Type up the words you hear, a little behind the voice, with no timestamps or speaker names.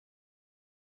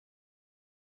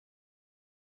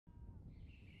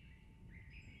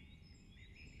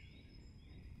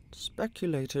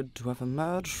speculated to have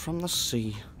emerged from the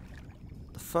sea.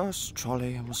 The first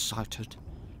trolley was sighted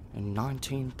in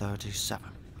 1937.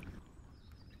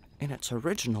 In its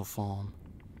original form,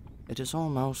 it is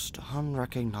almost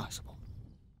unrecognizable.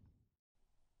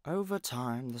 Over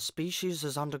time, the species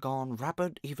has undergone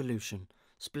rapid evolution,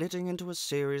 splitting into a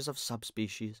series of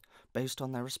subspecies based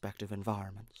on their respective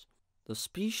environments. The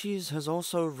species has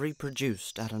also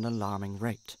reproduced at an alarming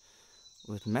rate,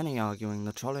 with many arguing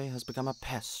the trolley has become a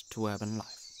pest to urban life.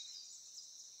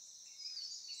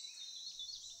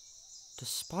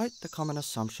 Despite the common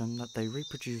assumption that they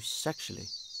reproduce sexually,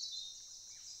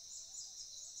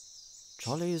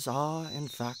 trolleys are, in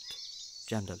fact,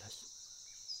 genderless,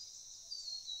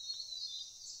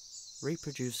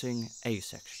 reproducing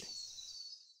asexually.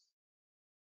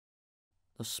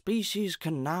 The species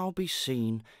can now be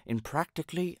seen in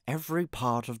practically every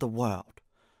part of the world,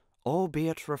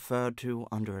 albeit referred to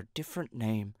under a different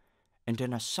name and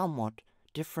in a somewhat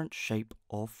different shape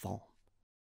or form.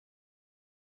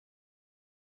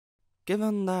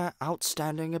 Given their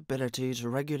outstanding ability to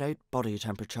regulate body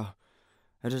temperature,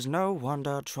 it is no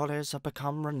wonder trolleys have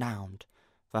become renowned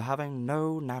for having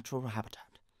no natural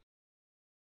habitat.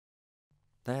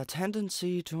 Their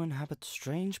tendency to inhabit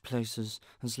strange places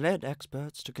has led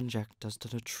experts to conjecture as to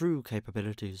the true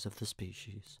capabilities of the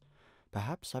species,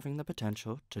 perhaps having the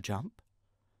potential to jump,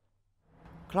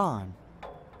 climb,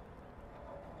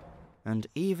 and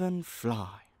even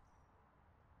fly.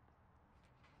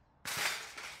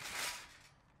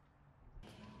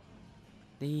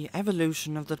 The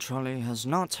evolution of the trolley has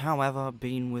not, however,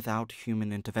 been without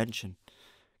human intervention.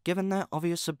 Given their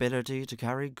obvious ability to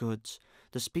carry goods,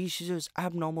 the species'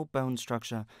 abnormal bone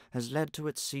structure has led to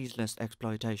its ceaseless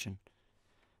exploitation,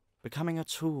 becoming a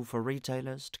tool for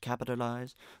retailers to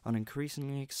capitalize on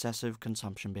increasingly excessive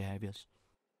consumption behaviors.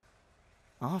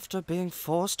 After being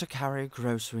forced to carry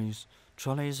groceries,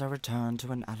 trolleys are returned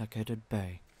to an allocated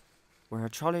bay, where a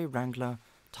trolley wrangler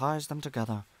ties them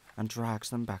together and drags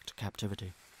them back to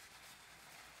captivity.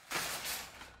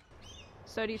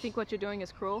 So do you think what you're doing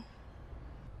is cruel?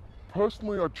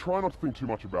 Personally, I try not to think too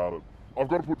much about it. I've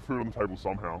got to put food on the table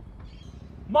somehow.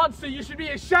 Monster, you should be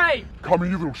ashamed! Come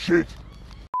here, you little shit!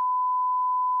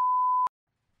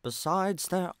 Besides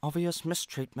their obvious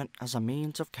mistreatment as a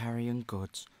means of carrying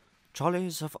goods,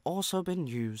 trolleys have also been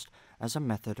used as a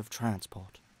method of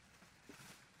transport.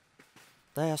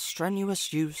 Their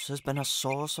strenuous use has been a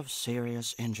source of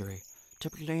serious injury,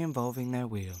 typically involving their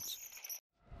wheels.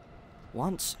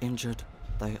 Once injured,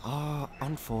 they are,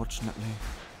 unfortunately,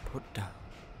 put down.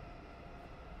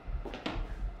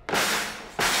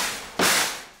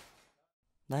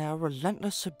 Their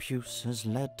relentless abuse has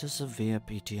led to severe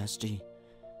PTSD.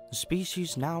 The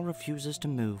species now refuses to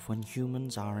move when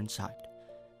humans are in sight,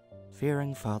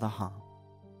 fearing further harm.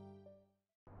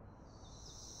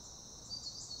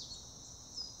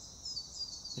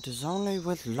 It is only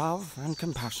with love and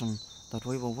compassion that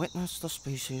we will witness the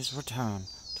species return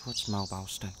to its mobile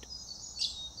state.